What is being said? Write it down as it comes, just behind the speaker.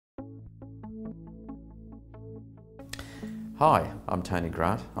Hi, I'm Tony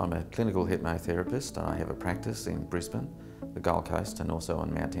Grant. I'm a clinical hypnotherapist and I have a practice in Brisbane, the Gold Coast and also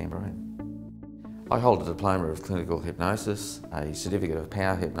on Mount Tamborine. I hold a diploma of clinical hypnosis, a certificate of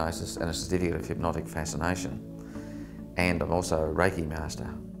power hypnosis and a certificate of hypnotic fascination. And I'm also a Reiki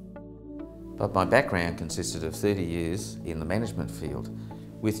master. But my background consisted of 30 years in the management field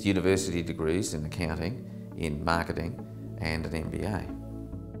with university degrees in accounting, in marketing and an MBA.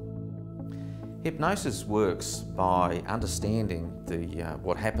 Hypnosis works by understanding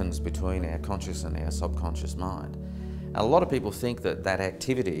what happens between our conscious and our subconscious mind. A lot of people think that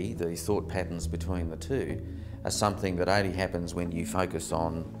activity, the thought patterns between the two, are something that only happens when you focus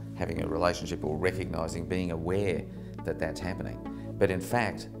on having a relationship or recognising, being aware that that's happening. But in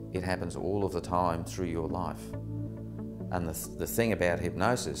fact, it happens all of the time through your life. And the thing about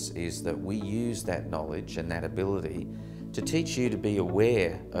hypnosis is that we use that knowledge and that ability to teach you to be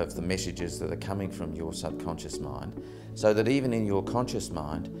aware of the messages that are coming from your subconscious mind, so that even in your conscious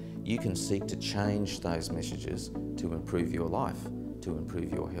mind, you can seek to change those messages to improve your life, to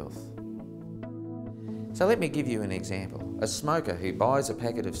improve your health. So let me give you an example. A smoker who buys a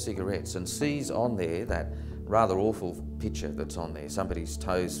packet of cigarettes and sees on there that rather awful picture that's on there, somebody's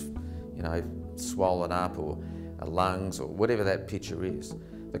toes, swollen up, or lungs, or whatever that picture is.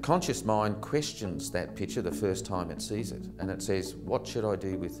 The conscious mind questions that picture the first time it sees it, and it says, what should I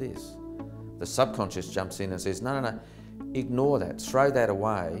do with this? The subconscious jumps in and says, no, ignore that, throw that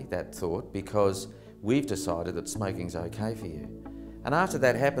away, that thought, because we've decided that smoking's okay for you. And after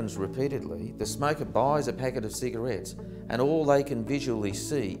that happens repeatedly, the smoker buys a packet of cigarettes and all they can visually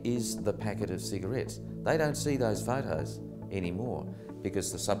see is the packet of cigarettes. They don't see those photos anymore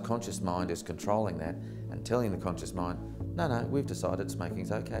because the subconscious mind is controlling that and telling the conscious mind, no, we've decided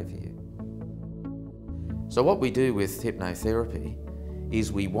smoking's okay for you. So what we do with hypnotherapy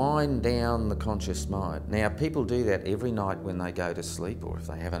is we wind down the conscious mind. Now, people do that every night when they go to sleep, or if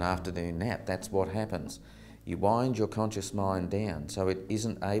they have an afternoon nap, that's what happens. You wind your conscious mind down so it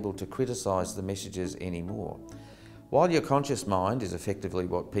isn't able to criticise the messages anymore. While your conscious mind is effectively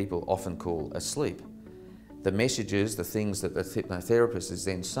what people often call asleep, the messages, the things that the hypnotherapist is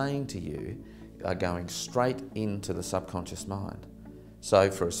then saying to you are going straight into the subconscious mind.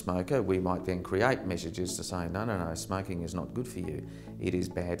 So for a smoker, we might then create messages to say, no, smoking is not good for you. It is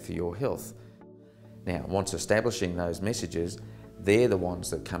bad for your health. Now, once establishing those messages, they're the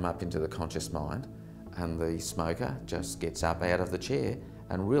ones that come up into the conscious mind, and the smoker just gets up out of the chair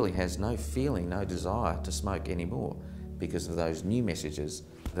and really has no feeling, no desire to smoke anymore because of those new messages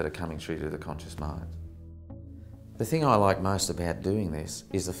that are coming through to the conscious mind. The thing I like most about doing this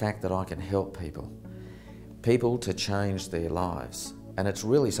is the fact that I can help people to change their lives. And it's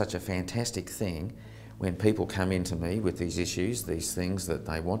really such a fantastic thing when people come into me with these issues, these things that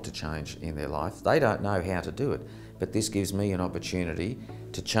they want to change in their life. They don't know how to do it, but this gives me an opportunity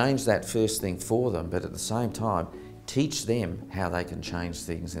to change that first thing for them, but at the same time, teach them how they can change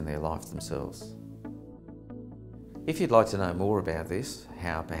things in their life themselves. If you'd like to know more about this,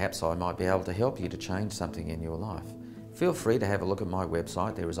 how perhaps I might be able to help you to change something in your life, feel free to have a look at my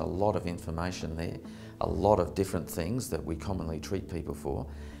website. There is a lot of information there, a lot of different things that we commonly treat people for.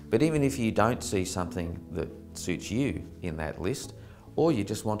 But even if you don't see something that suits you in that list, or you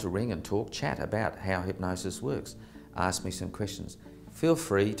just want to ring and talk, chat about how hypnosis works, ask me some questions, feel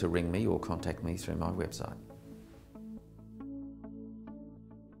free to ring me or contact me through my website.